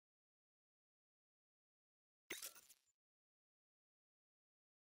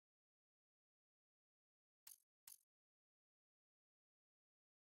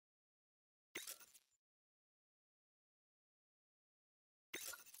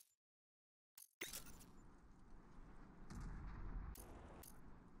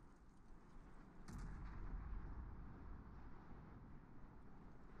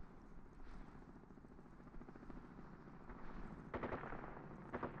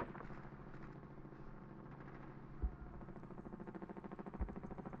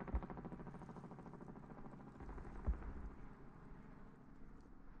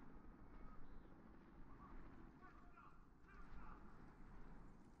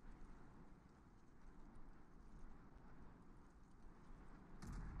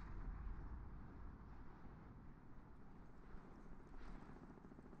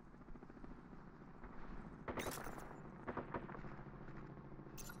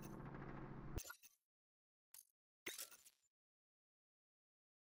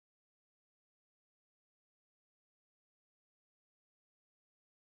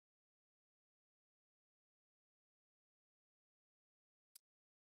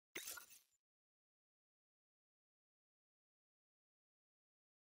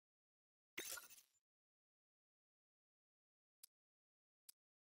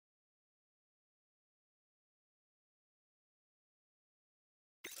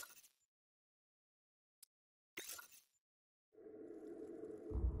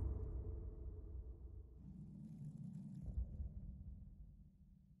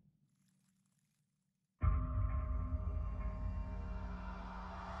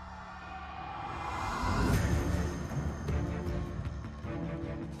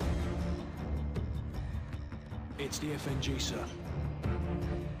It's the FNG, sir.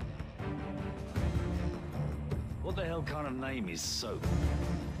 What the hell kind of name is Soap?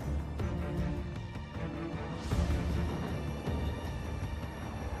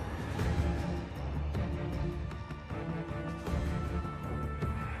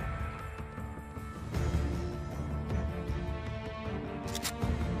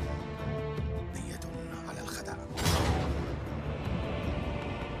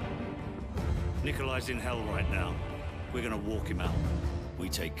 Nikolai's in hell right now. We're gonna walk him out. We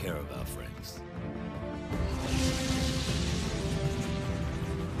take care of our friends.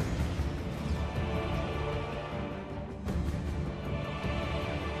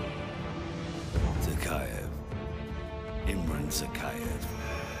 Zakayev. Imran Zakayev.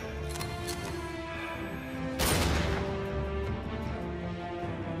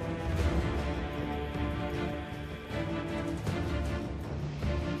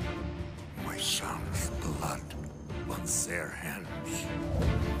 My son's blood on their hands.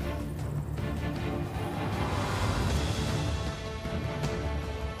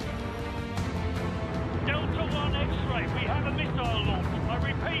 Delta 1 X-ray, we have a missile launch. I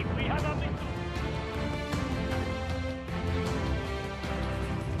repeat, we have a missile.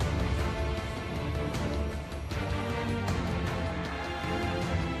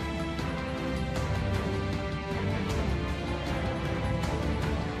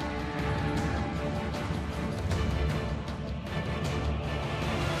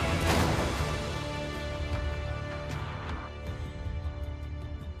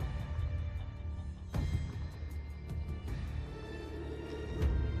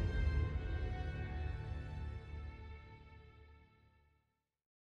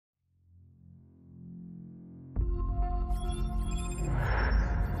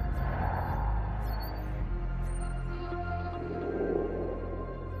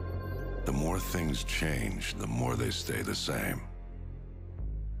 The more things change, the more they stay the same.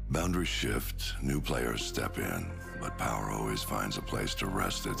 Boundaries shift, new players step in, but power always finds a place to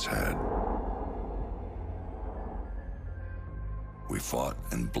rest its head. We fought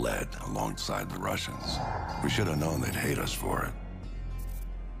and bled alongside the Russians. We should have known they'd hate us for it.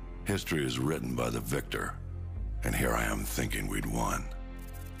 History is written by the victor, and here I am thinking we'd won.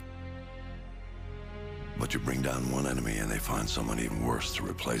 But you bring down one enemy and they find someone even worse to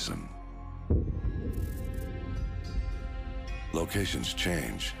replace him. Locations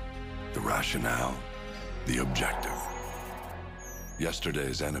change, the rationale, the objective.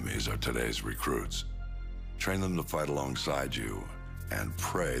 Yesterday's enemies are today's recruits. Train them to fight alongside you, and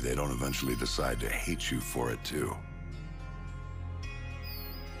pray they don't eventually decide to hate you for it too.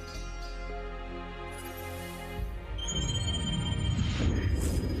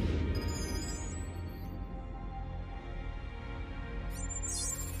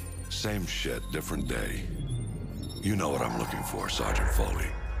 Same shit, different day. You know what I'm looking for, Sergeant Foley.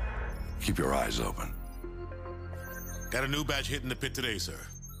 Keep your eyes open. Got a new batch hitting the pit today, sir.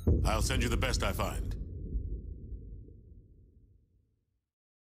 I'll send you the best I find.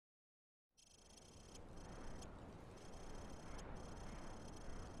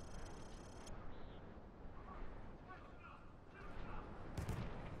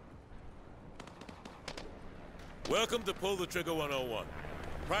 Welcome to Pull the Trigger 101.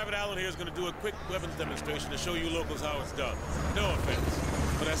 Private Allen here is going to do a quick weapons demonstration to show you locals how it's done. No offense,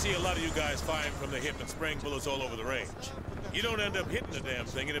 but I see a lot of you guys firing from the hip and spraying bullets all over the range. You don't end up hitting the damn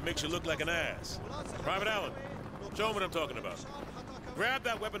thing and it makes you look like an ass. Private Allen, show them what I'm talking about. Grab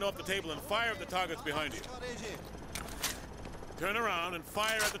that weapon off the table and fire at the targets behind you. Turn around and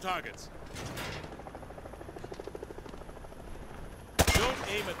fire at the targets. Don't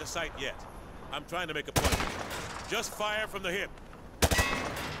aim at the sight yet. I'm trying to make a point. Just fire from the hip.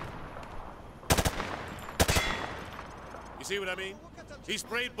 You see what I mean? He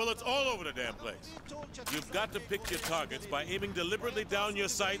sprayed bullets all over the damn place. You've got to pick your targets by aiming deliberately down your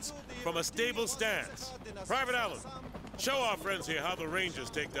sights from a stable stance. Private Allen, show our friends here how the Rangers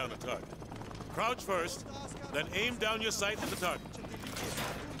take down a target. Crouch first, then aim down your sight at the target.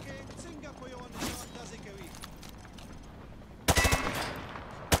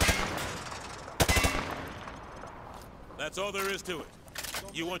 That's all there is to it.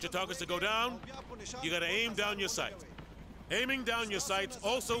 You want your targets to go down? You gotta aim down your sight. Aiming down your sights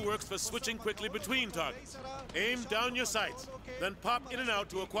also works for switching quickly between targets. Aim down your sights, then pop in and out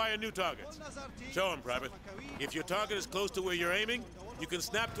to acquire new targets. Show them, Private. If your target is close to where you're aiming, you can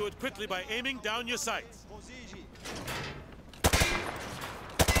snap to it quickly by aiming down your sights.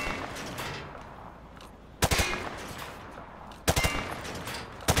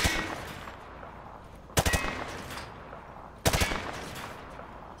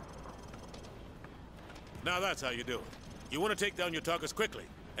 Now that's how you do it. You want to take down your targets quickly,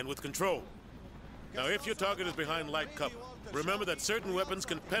 and with control. Now if your target is behind light cover, remember that certain weapons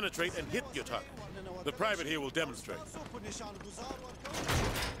can penetrate and hit your target. The private here will demonstrate.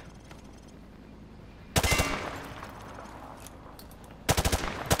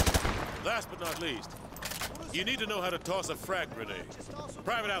 Last but not least, you need to know how to toss a frag grenade.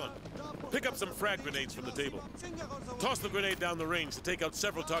 Private Allen, pick up some frag grenades from the table. Toss the grenade down the range to take out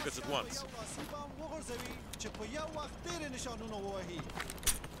several targets at once. Good.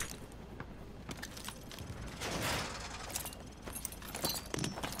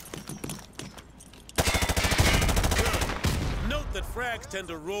 Note that frags tend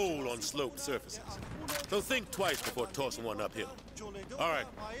to roll on sloped surfaces, so think twice before tossing one uphill. All right.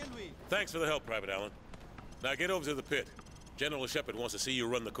 Thanks for the help, Private Allen. Now get over to the pit. General Shepard wants to see you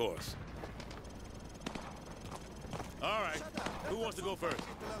run the course. All right. Who wants to go first?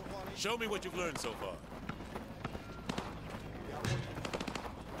 Show me what you've learned so far.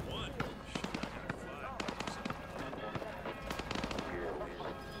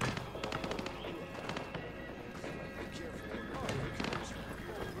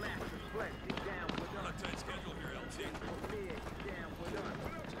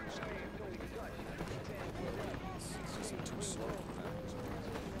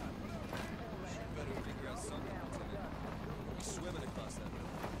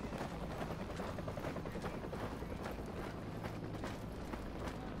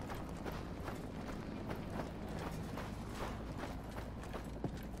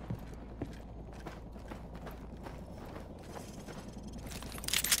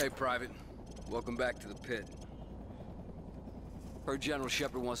 Hey, Private. Welcome back to the pit. Heard General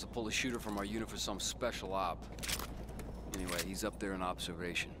Shepard wants to pull a shooter from our unit for some special op. Anyway, he's up there in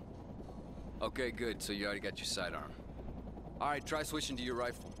observation. Okay, good. So you already got your sidearm. All right, try switching to your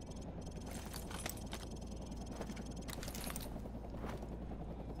rifle.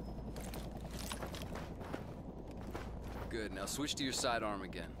 Good. Now switch to your sidearm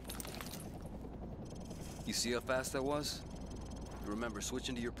again. You see how fast that was? Remember,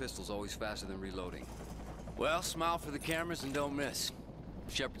 switching to your pistol's always faster than reloading. Well, smile for the cameras and don't miss.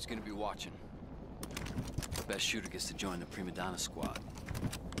 Shepard's gonna be watching. The best shooter gets to join the prima donna squad,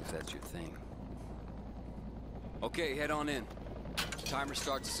 if that's your thing. Okay, head on in. Timer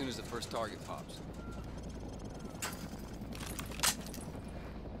starts as soon as the first target pops.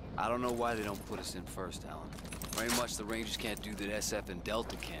 I don't know why they don't put us in first, Alan. Very much the Rangers can't do that SF and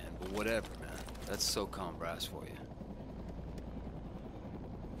Delta can, but whatever, man. That's SOCOM brass for you.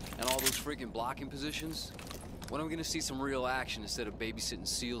 And all those freaking blocking positions? When are we gonna see some real action instead of babysitting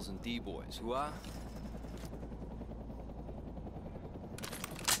SEALs and D-boys? Hoo-ah?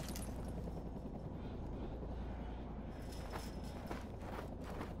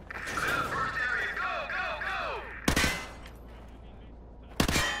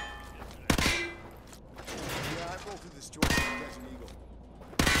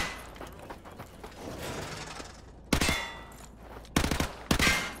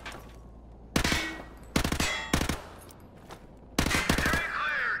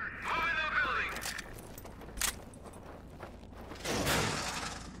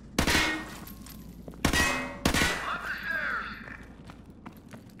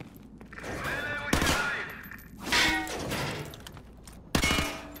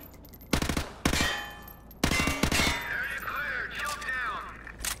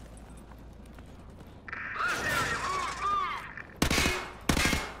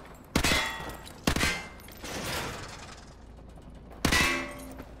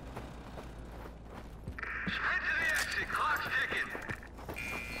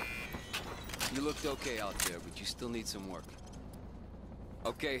 You looked okay out there, but you still need some work.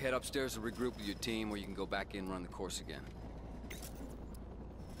 Okay, head upstairs and regroup with your team, or you can go back in and run the course again.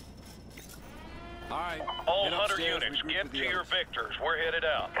 All right. All Hunter units, get to your victors. We're headed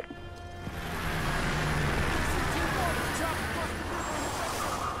out. Let's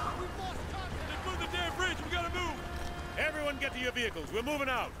move the damn bridge. We gotta move. Everyone get to your vehicles. We're moving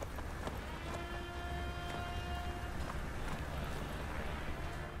out.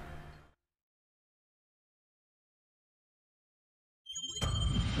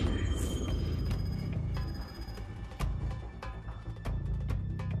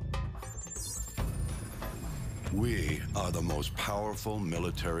 We are the most powerful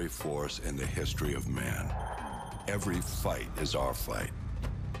military force in the history of man. Every fight is our fight.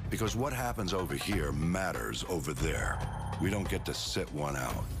 Because what happens over here matters over there. We don't get to sit one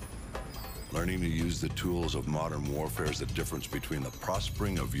out. Learning to use the tools of modern warfare is the difference between the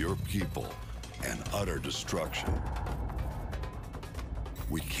prospering of your people and utter destruction.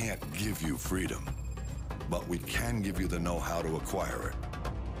 We can't give you freedom, but we can give you the know-how to acquire it.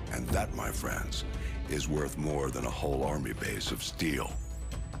 And that, my friends, is worth more than a whole army base of steel.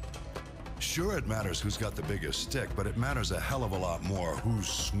 Sure, it matters who's got the biggest stick, but it matters a hell of a lot more who's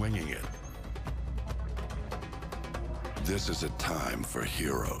swinging it. This is a time for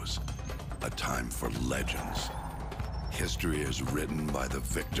heroes, a time for legends. History is written by the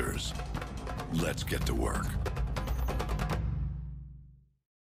victors. Let's get to work.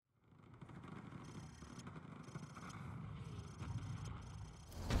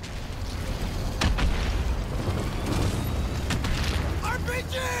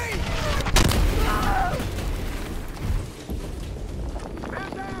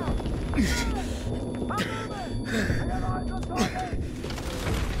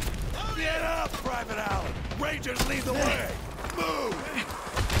 Get up, Private Allen! Rangers lead the way! Move!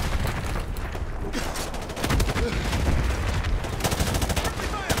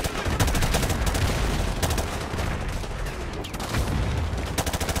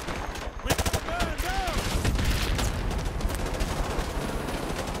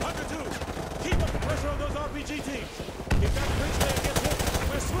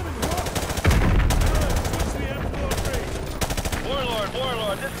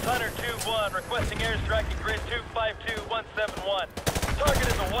 Requesting airstrike at grid 252171. Target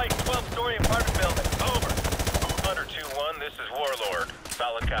is a white 12-story apartment building. Over. Hunter 2-1, this is Warlord.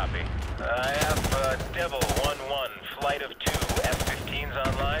 Solid copy. I have Devil 1-1, flight of 2 F-15s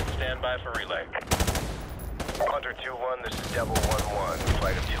online. Stand by for relay. Hunter 2-1, this is Devil 1-1,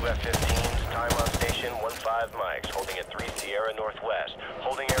 flight of 2 F-15s. Time on station 15 mics. Holding at 3 Sierra Northwest.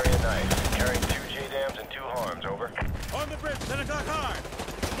 Holding area knife. Carrying 2 J-dams and 2 harms. Over. On the bridge, 10 o'clock hard.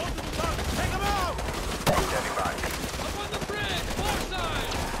 Multiple targets, take them out! Standing by. Up on the bridge, far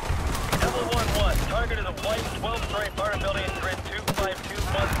side! Devil 1-1, target is a white 12-story apartment building in grid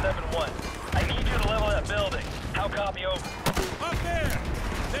 252171. I need you to level that building. How copy over? Up there!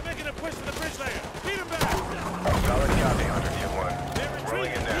 They're making a push for the bridge layer. Beat them back! Solid copy, Hunter 2-1. They're retreating.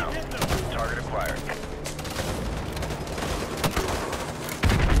 Rolling it down. Keep hitting them. Target acquired.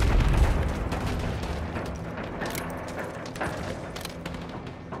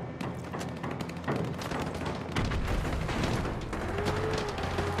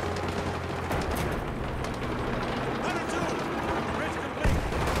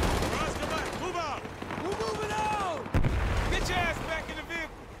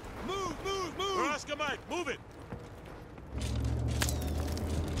 Move it!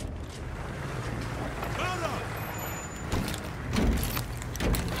 Mount up!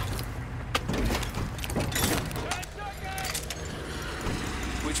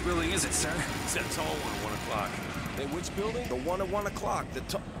 Which building is it, sir? It's that tall one at 1 o'clock. Hey, which building? The one at 1 o'clock.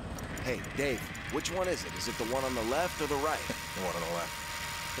 Hey, Dave, which one is it? Is it the one on the left or the right? The one on the left.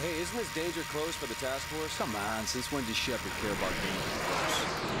 Hey, isn't this danger close for the task force? Come on, since when does Shepard care about danger close?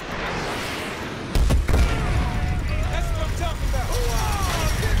 That's what I'm talking about!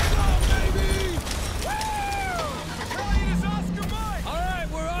 Get some, baby! Woo! Calling is Oscar Mike! All right,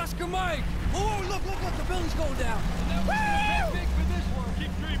 we're Oscar Mike! Oh, look, the building's going down! Woo! Big for this one!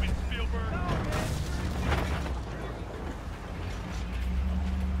 Keep dreaming, Spielberg.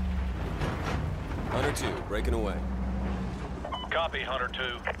 Hunter 2, breaking away. Copy, Hunter 2.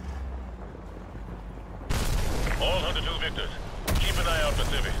 All Hunter 2 victors, keep an eye out for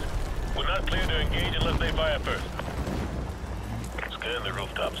civvies. We're not clear to engage unless they fire first. Scan the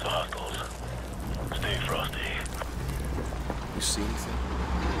rooftops for hostiles. Stay frosty. You see anything?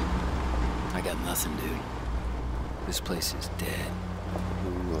 I got nothing, dude. This place is dead.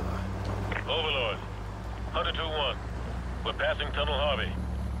 Overlord, Hunter 2-1. We're passing Tunnel Harvey.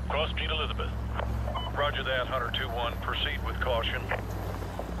 Cross Street Elizabeth. Roger that, Hunter 2-1. Proceed with caution.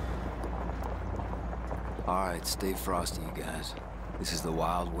 All right, stay frosty, you guys. This is the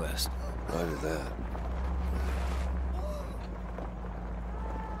Wild West. Roger that.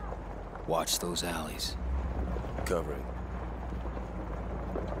 Watch those alleys. Covering.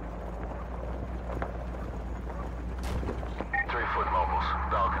 Mobiles.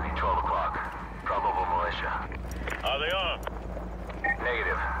 Balcony, 12 o'clock. Probable militia. Are they armed?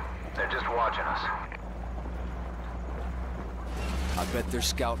 Negative. They're just watching us. I bet they're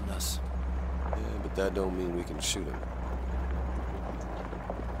scouting us. Yeah, but that don't mean we can shoot them.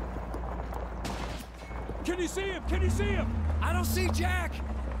 Can you see him? Can you see him? I don't see Jack!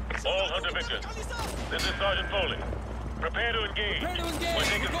 All Hunter victors. This is Sergeant Foley. Prepare to engage. Prepare to engage. We're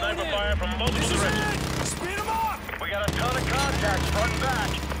taking We're sniper going in. fire from multiple directions. Speed him up! We got a ton of contacts front and back.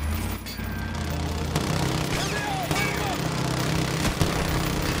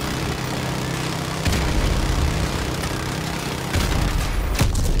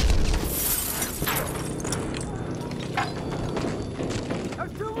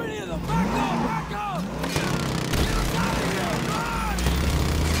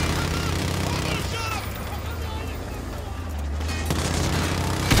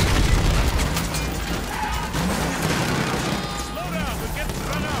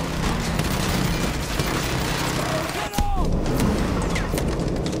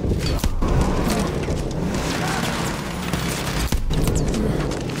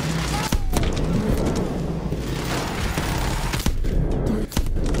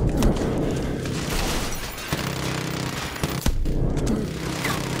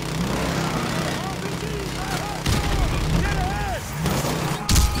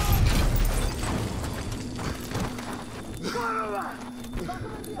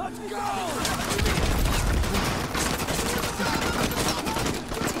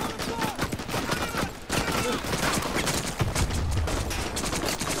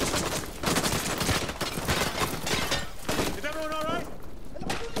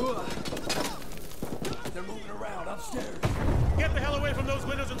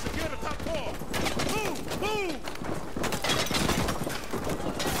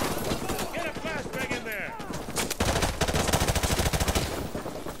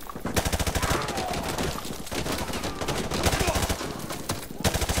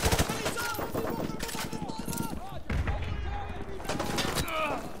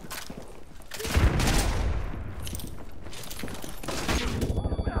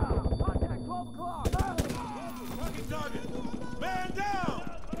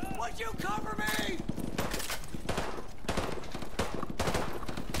 Would you cover me?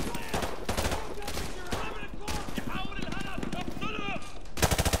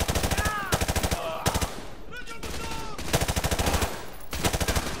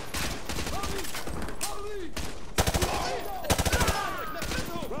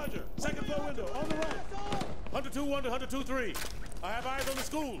 Roger. Second floor window, on the right. Hunter 2-1 to Hunter 2-3. I have eyes on the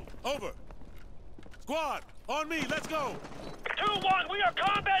school. Over. Squad, on me, let's go. 2-1, we are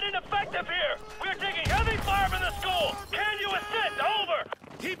combat ineffective here. We are taking heavy fire from the school. Can you assist? Over.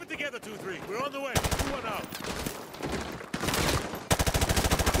 Keep it together, 2-3. We're on the way. 2-1 out.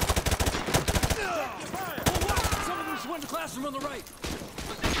 Someone just went to the classroom on the right.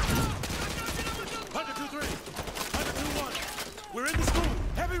 Hunter 2-3. Hunter 2-1. We're in the school.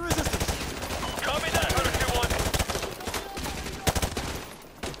 Heavy resistance. Copy that, Hunter 2-1.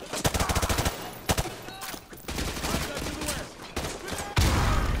 Contact to the west.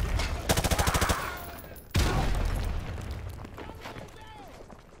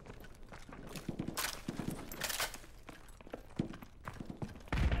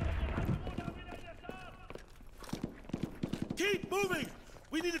 Keep moving!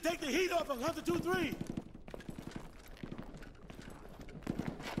 We need to take the heat off of Hunter 2-3.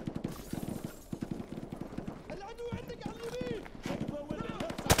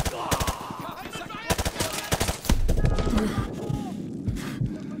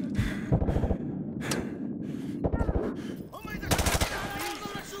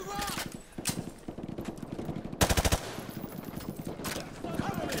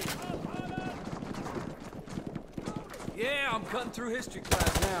 Yeah, I'm cutting through history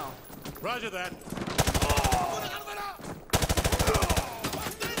class now. Roger that.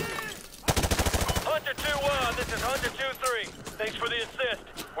 Hunter 2-1, this is Hunter 2-3. Thanks for the assist.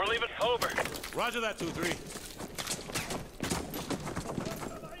 We're leaving. Over. Roger that, 2-3.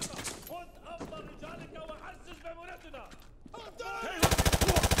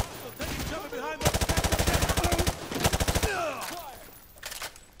 Taking cover behind us.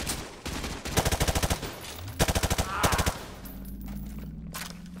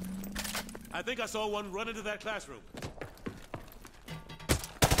 I think I saw one run into that classroom. We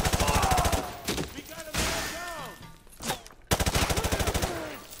got him down!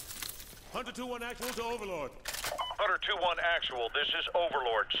 Hunter 2-1 actual to Overlord. Hunter 2-1 actual, this is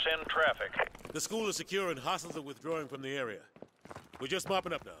Overlord. Send traffic. The school is secure and hostiles are withdrawing from the area. We're just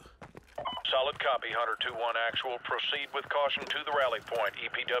mopping up now. Solid copy, Hunter 2-1 actual. Proceed with caution to the rally point.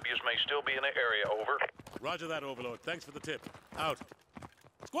 EPWs may still be in the area. Over. Roger that, Overlord. Thanks for the tip. Out.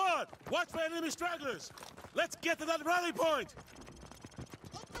 Squad, watch for enemy stragglers. Let's get to that rally point.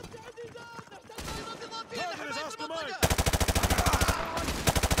 Target is Oscar Mike.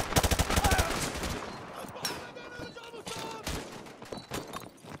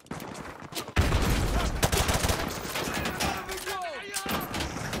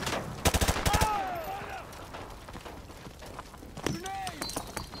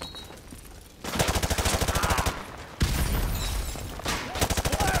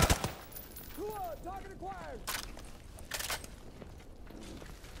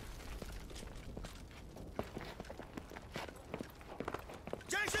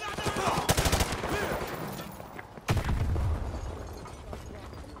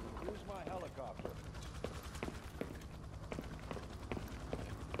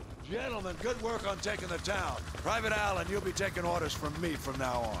 Gentlemen, good work on taking the town. Private Allen, you'll be taking orders from me from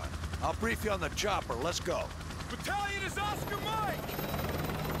now on. I'll brief you on the chopper. Let's go. Battalion is Oscar Mike!